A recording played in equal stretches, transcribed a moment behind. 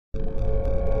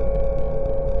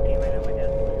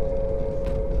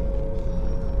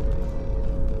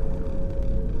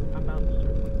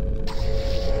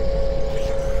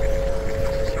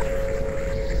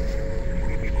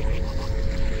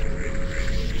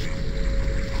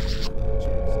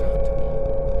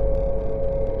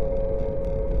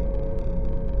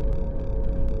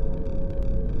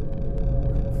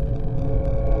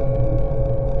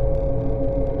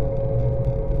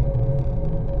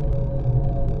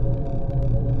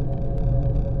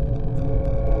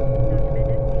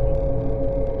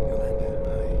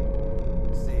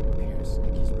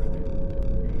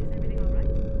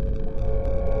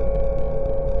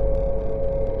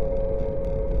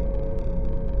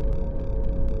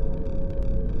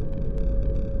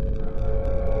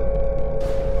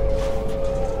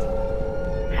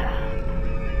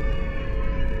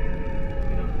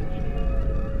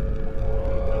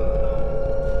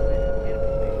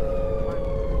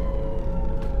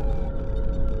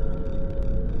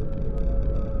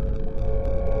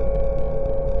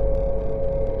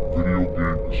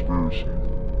conspiracy.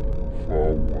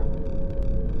 File 1.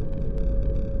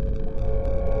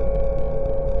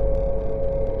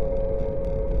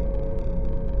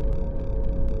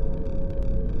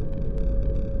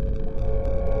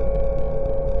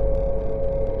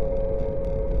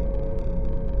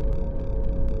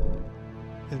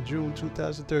 In June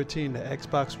 2013, the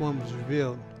Xbox One was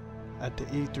revealed at the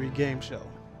E3 game show.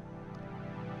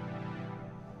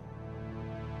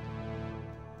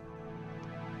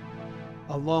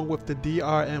 Along with the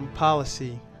DRM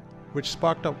policy, which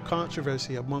sparked up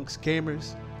controversy amongst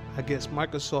gamers against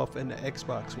Microsoft and the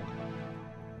Xbox One.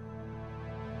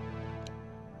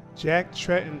 Jack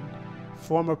Tretton,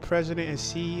 former president and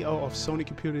CEO of Sony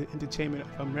Computer Entertainment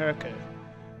of America,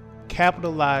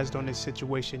 capitalized on this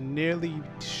situation, nearly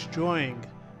destroying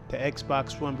the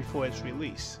Xbox One before its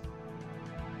release.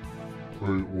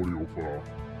 Play audio file.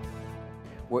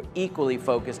 We're equally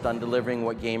focused on delivering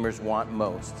what gamers want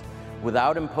most,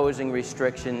 without imposing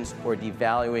restrictions or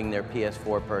devaluing their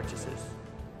PS4 purchases.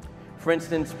 For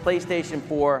instance, PlayStation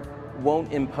 4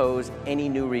 won't impose any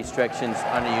new restrictions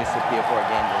on the use of PS4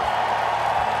 gamers.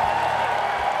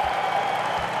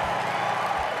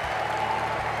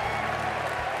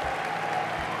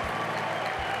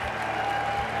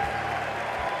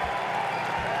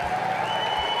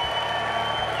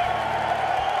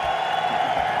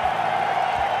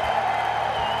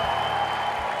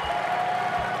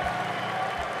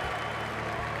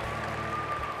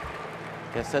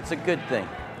 Guess that's a good thing.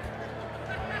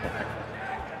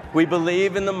 We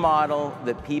believe in the model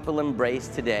that people embrace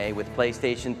today with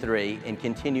PlayStation 3 and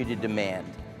continue to demand.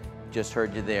 Just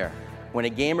heard you there. When a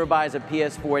gamer buys a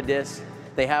PS4 disc,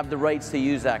 they have the rights to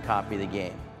use that copy of the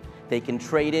game. They can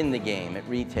trade in the game at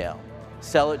retail,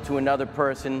 sell it to another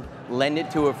person, lend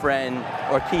it to a friend,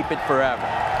 or keep it forever.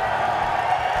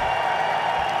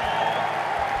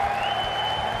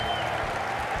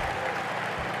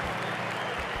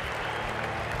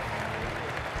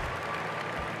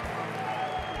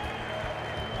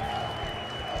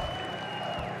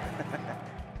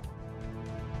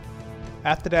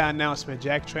 After that announcement,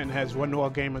 Jack Tretton has won all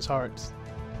gamers' hearts.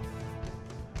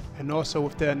 And also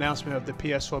with the announcement of the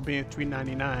PS4 being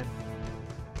 $399,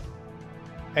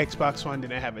 Xbox One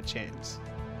didn't have a chance.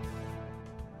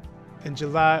 In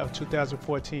July of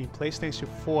 2014, PlayStation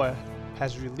 4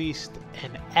 has released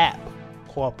an app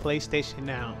called PlayStation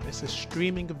Now. It's a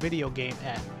streaming video game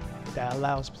app that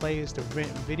allows players to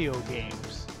rent video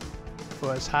games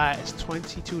for as high as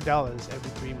 $22 every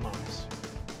 3 months.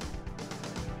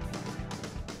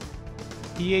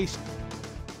 EA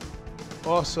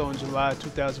also in July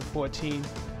 2014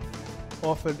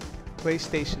 offered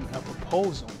PlayStation a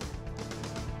proposal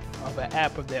of an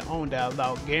app of their own that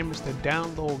allowed gamers to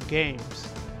download games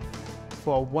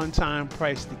for a one-time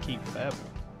price to keep forever.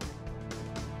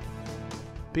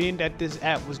 Being that this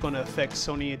app was going to affect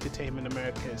Sony Entertainment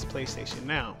America's PlayStation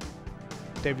Now,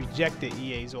 they rejected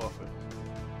EA's offer.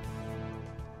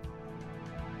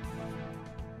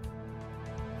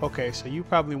 Okay, so you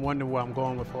probably wonder where I'm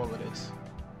going with all of this.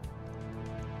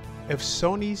 If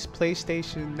Sony's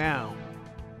PlayStation Now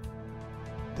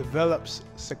develops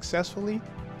successfully,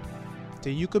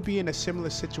 then you could be in a similar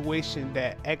situation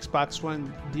that Xbox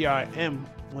One DRM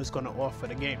was going to offer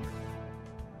the gamer.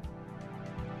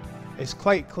 It's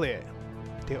quite clear,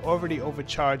 they already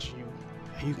overcharge you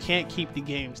and you can't keep the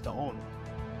games to own them.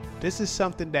 This is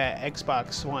something that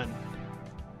Xbox One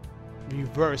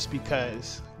reversed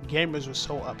because gamers were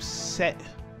so upset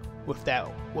with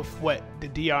what the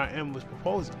DRM was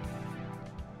proposing.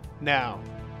 Now,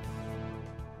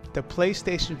 the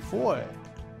PlayStation 4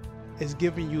 is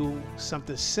giving you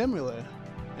something similar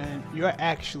and you're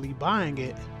actually buying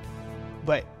it,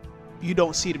 but you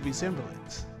don't see the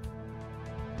resemblance.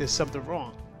 There's something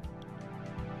wrong.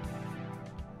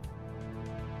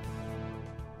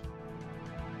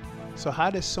 So how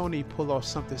did Sony pull off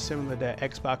something similar that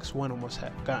Xbox One almost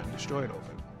had gotten destroyed over?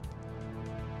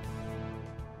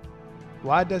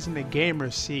 Why doesn't the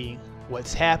gamer see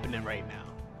what's happening right now?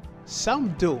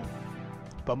 Some do,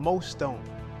 but most don't.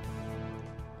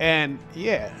 And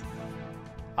yeah,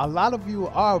 a lot of you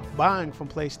are buying from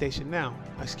PlayStation Now,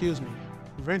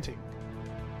 renting.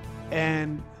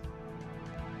 And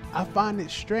I find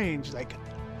it strange, like,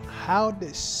 how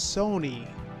did Sony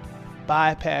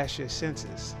bypass your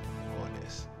senses on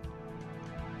this?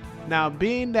 Now,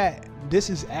 being that this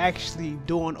is actually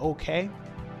doing okay,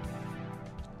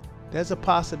 there's a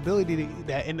possibility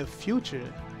that in the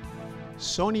future,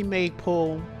 Sony may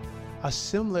pull a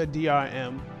similar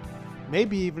DRM,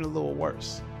 maybe even a little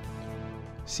worse.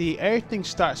 See, everything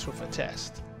starts with a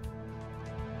test.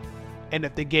 And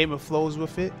if the gamer flows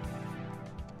with it,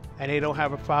 and they don't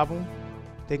have a problem,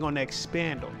 they're going to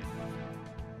expand on it.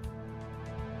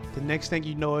 The next thing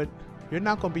you know it, you're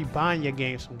not going to be buying your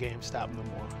games from GameStop no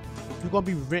more. You're going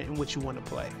to be renting what you want to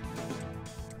play.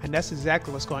 And that's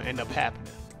exactly what's going to end up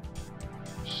happening.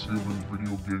 Sealing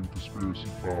Video Game Conspiracy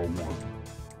File 1.